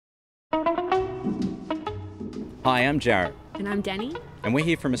Hi, I'm Jarret. And I'm Dani. And we're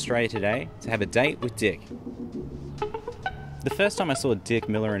here from Australia today to have a date with Dick. The first time I saw Dick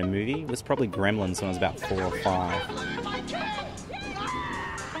Miller in a movie was probably Gremlins when I was about 4 or 5.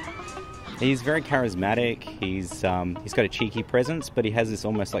 He's very charismatic, he's got a cheeky presence, but he has this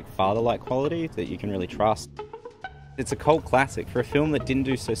almost like father-like quality that you can really trust. It's a cult classic. For a film that didn't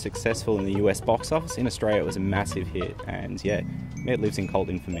do so successful in the US box office, in Australia it was a massive hit, and yeah, it lives in cult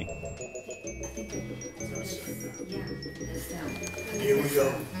infamy. Here we go.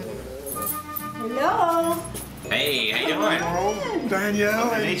 Hello. Hey, how you doing? Hello,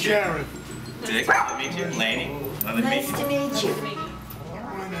 Danielle and Jarret. Dick, nice to meet you. Lainie, Nice to meet you.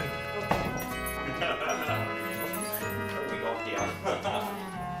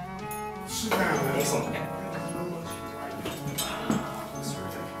 Sit down. Excellent.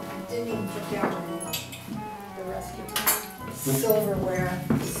 Didn't even put down the rest of the silverware,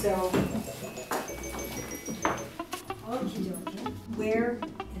 so. Okey-dokey. Where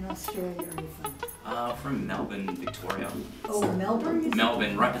in Australia are you from? From Melbourne, Victoria. Oh, Melbourne?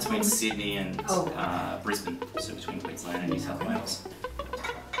 Melbourne, right between Sydney and Oh. Brisbane, so between Queensland and New South Wales.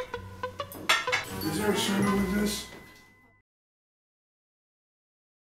 Is there a server with this?